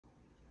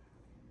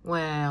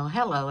Well,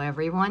 hello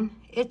everyone.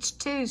 It's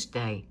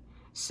Tuesday.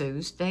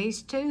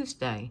 SuesDay's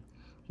Tuesday.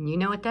 And you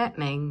know what that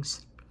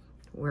means.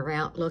 We're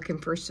out looking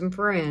for some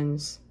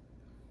friends.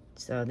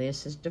 So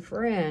this is the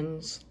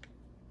friends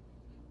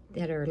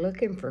that are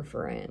looking for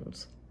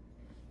friends.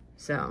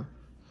 So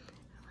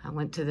I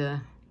went to the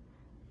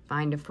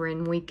Find a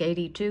Friend Week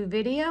 82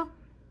 video.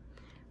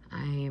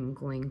 I am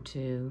going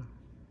to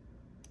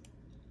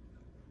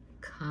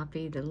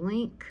copy the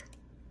link.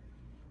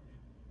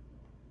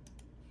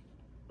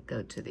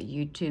 Go to the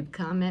YouTube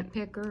comment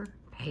picker,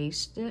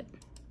 paste it,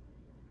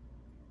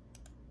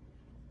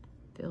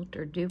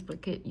 filter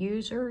duplicate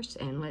users,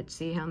 and let's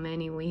see how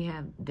many we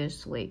have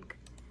this week.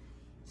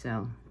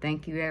 So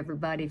thank you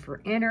everybody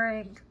for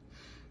entering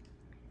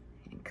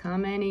and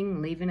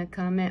commenting, leaving a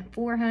comment.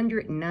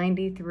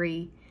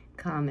 493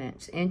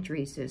 comments,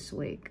 entries this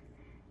week.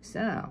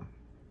 So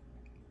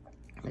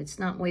let's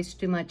not waste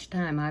too much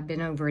time. I've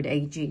been over at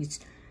AG's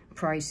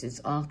Prices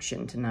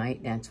auction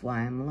tonight. That's why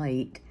I'm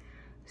late.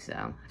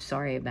 So,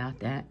 sorry about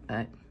that,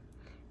 but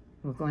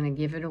we're going to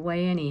give it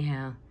away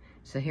anyhow.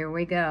 So here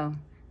we go.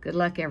 Good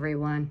luck,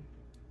 everyone.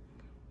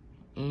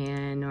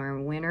 And our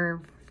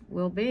winner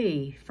will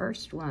be,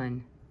 first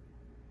one,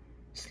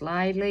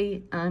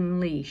 Slyly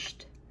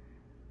Unleashed.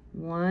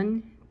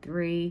 1,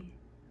 3,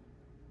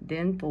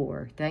 then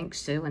 4. Thanks,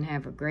 Sue, and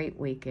have a great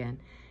weekend.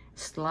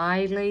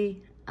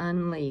 Slyly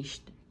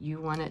Unleashed. You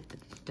wanted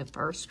the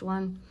first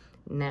one,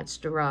 and that's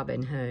the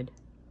Robin Hood.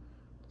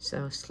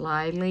 So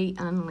Slyly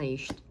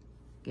Unleashed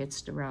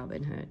gets the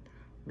Robin Hood.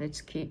 Let's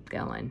keep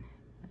going.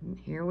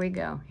 Here we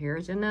go.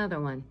 Here's another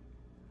one.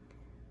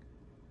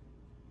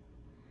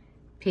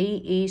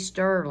 P.E.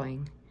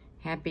 Sterling.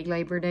 Happy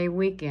Labor Day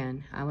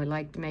weekend. I would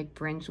like to make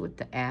friends with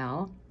the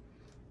owl.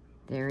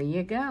 There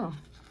you go.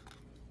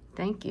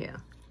 Thank you.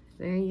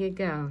 There you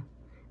go.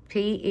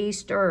 P.E.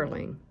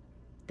 Sterling.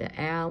 The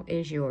owl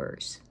is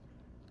yours.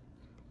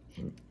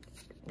 And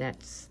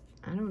that's...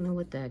 I don't know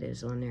what that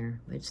is on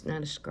there. It's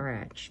not a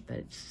scratch, but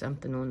it's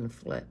something on the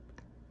flip.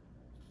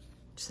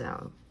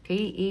 So,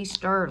 P.E.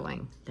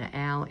 Sterling, the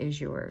owl is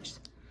yours.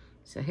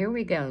 So here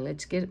we go.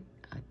 Let's get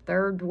a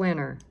third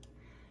winner.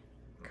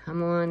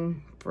 Come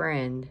on,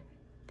 friend.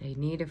 They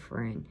need a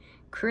friend.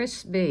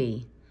 Chris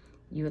B.,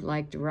 you would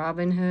like the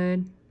Robin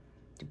Hood,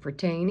 the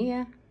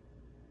Britannia,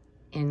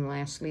 and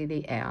lastly,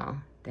 the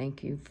owl.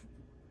 Thank you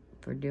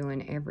for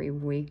doing every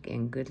week,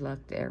 and good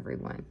luck to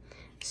everyone.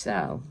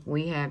 So,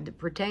 we have the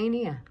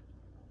Britannia.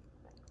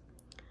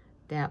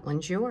 That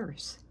one's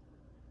yours.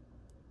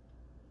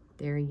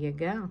 There you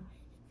go.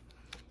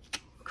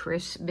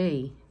 Chris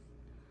B.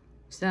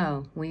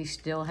 So, we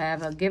still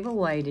have a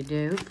giveaway to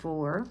do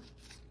for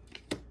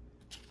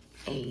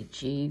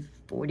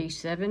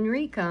AG47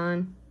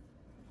 Recon.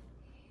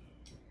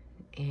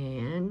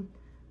 And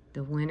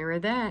the winner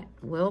of that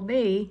will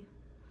be,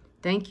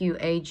 thank you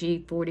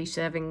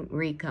AG47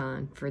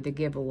 Recon for the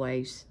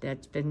giveaways.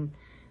 That's been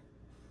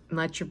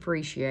much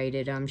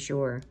appreciated, I'm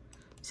sure.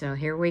 So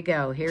here we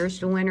go. Here's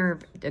the winner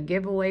of the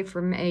giveaway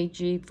from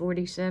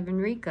AG47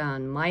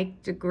 Recon,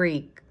 Mike the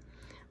Greek.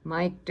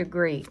 Mike the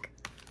Greek.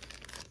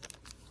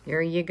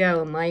 Here you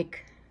go,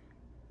 Mike.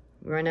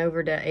 Run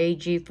over to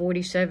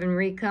AG47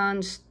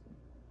 Recons.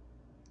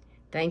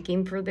 Thank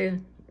him for the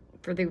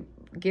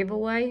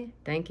giveaway.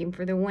 Thank him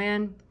for the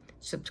win.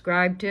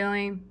 Subscribe to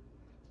him.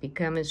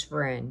 Become his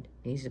friend.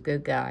 He's a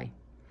good guy.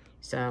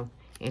 So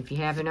if you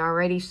haven't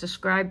already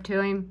subscribed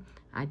to him,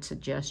 I'd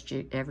suggest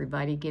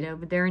everybody get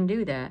over there and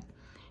do that.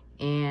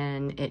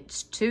 And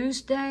it's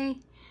Tuesday,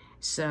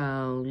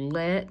 so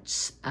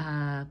let's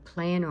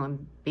plan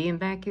on being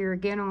back here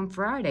again on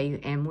Friday,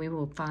 and we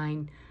will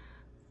find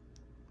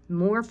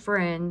more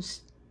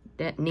friends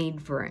that need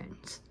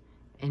friends.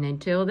 And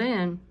until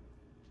then,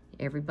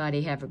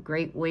 everybody have a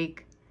great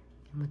week.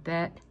 And with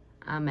that,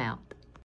 I'm out.